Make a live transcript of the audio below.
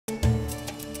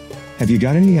Have you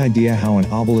got any idea how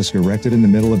an obelisk erected in the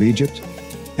middle of Egypt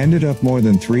ended up more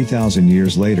than 3,000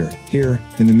 years later, here,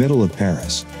 in the middle of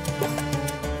Paris?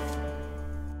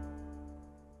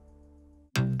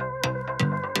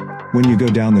 When you go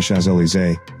down the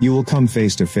Champs-Élysées, you will come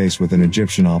face to face with an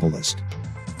Egyptian obelisk.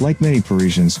 Like many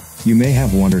Parisians, you may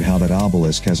have wondered how that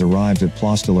obelisk has arrived at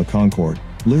Place de la Concorde,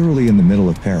 literally in the middle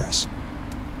of Paris.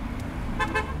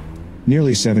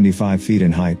 Nearly 75 feet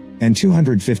in height, and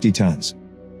 250 tons.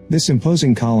 This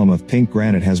imposing column of pink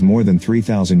granite has more than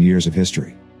 3,000 years of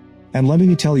history. And let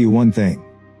me tell you one thing.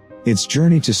 Its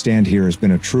journey to stand here has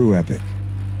been a true epic.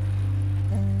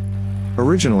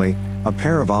 Originally, a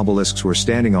pair of obelisks were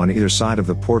standing on either side of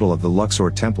the portal of the Luxor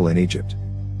temple in Egypt.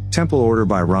 Temple ordered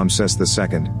by Ramesses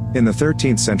II, in the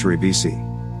 13th century BC.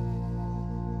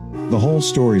 The whole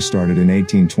story started in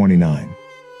 1829.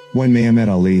 When Muhammad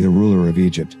Ali, the ruler of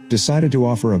Egypt, decided to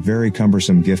offer a very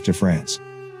cumbersome gift to France.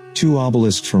 2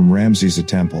 obelisks from Ramesses II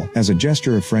temple, as a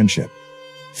gesture of friendship.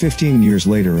 15 years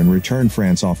later, in return,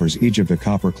 France offers Egypt a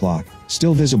copper clock,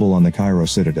 still visible on the Cairo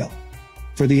citadel.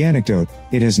 For the anecdote,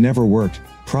 it has never worked,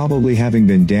 probably having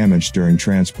been damaged during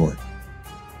transport.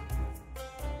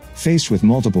 Faced with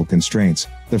multiple constraints,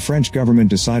 the French government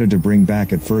decided to bring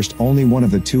back at first only one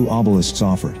of the 2 obelisks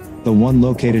offered, the one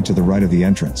located to the right of the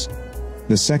entrance.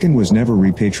 The second was never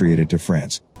repatriated to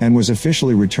France, and was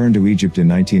officially returned to Egypt in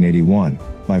 1981,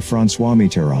 by François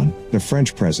Mitterrand, the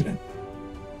French president.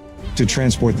 To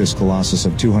transport this colossus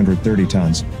of 230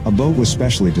 tons, a boat was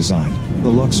specially designed, the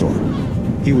Luxor.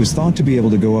 He was thought to be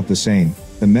able to go up the Seine,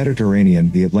 the Mediterranean,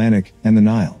 the Atlantic, and the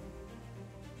Nile.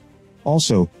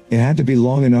 Also, it had to be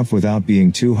long enough without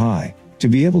being too high, to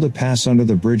be able to pass under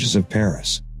the bridges of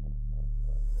Paris.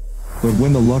 But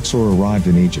when the Luxor arrived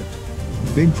in Egypt,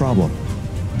 big problem.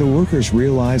 The workers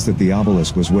realized that the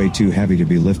obelisk was way too heavy to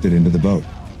be lifted into the boat.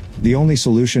 The only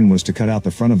solution was to cut out the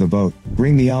front of the boat,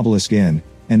 bring the obelisk in,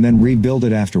 and then rebuild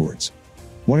it afterwards.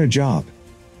 What a job!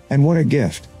 And what a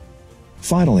gift!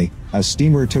 Finally, a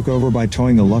steamer took over by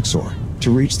towing the Luxor,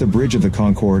 to reach the bridge of the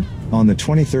Concorde, on the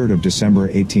 23rd of December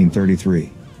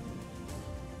 1833.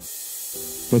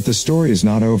 But the story is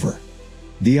not over.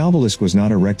 The obelisk was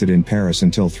not erected in Paris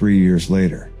until 3 years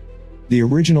later. The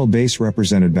original base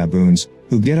represented baboons,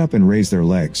 who get up and raise their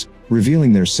legs,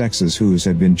 revealing their sexes, whose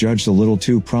had been judged a little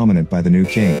too prominent by the new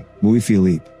king,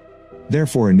 Louis-Philippe.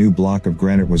 Therefore a new block of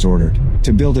granite was ordered,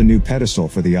 to build a new pedestal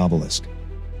for the obelisk.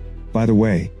 By the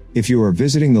way, if you are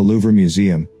visiting the Louvre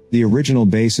Museum, the original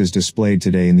base is displayed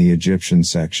today in the Egyptian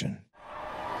section.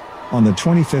 On the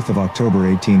 25th of October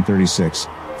 1836,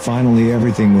 finally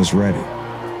everything was ready.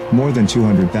 More than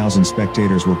 200,000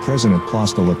 spectators were present at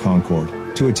Place de la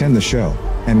Concorde, to attend the show,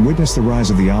 and witness the rise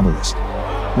of the obelisk.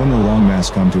 When the long mass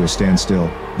come to a standstill,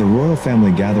 the royal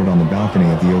family gathered on the balcony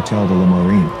of the Hôtel de la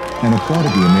Marine, and applauded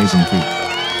the amazing feat.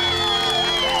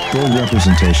 Gold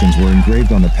representations were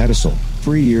engraved on the pedestal,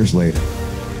 3 years later.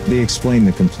 They explain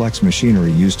the complex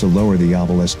machinery used to lower the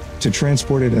obelisk, to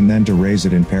transport it and then to raise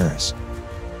it in Paris.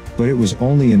 But it was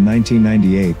only in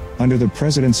 1998, under the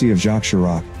presidency of Jacques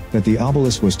Chirac, that the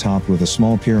obelisk was topped with a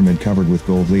small pyramid covered with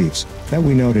gold leaves, that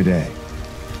we know today.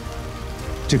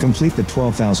 To complete the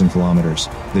 12,000 kilometers,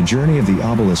 the journey of the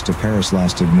obelisk to Paris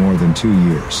lasted more than 2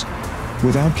 years.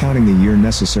 Without counting the year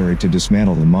necessary to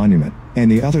dismantle the monument,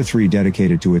 and the other 3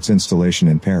 dedicated to its installation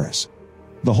in Paris.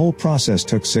 The whole process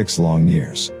took 6 long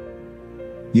years.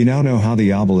 You now know how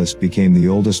the obelisk became the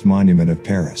oldest monument of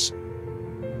Paris.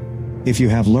 If you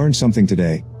have learned something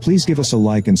today, please give us a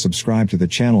like and subscribe to the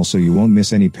channel so you won't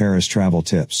miss any Paris travel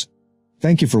tips.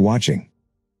 Thank you for watching.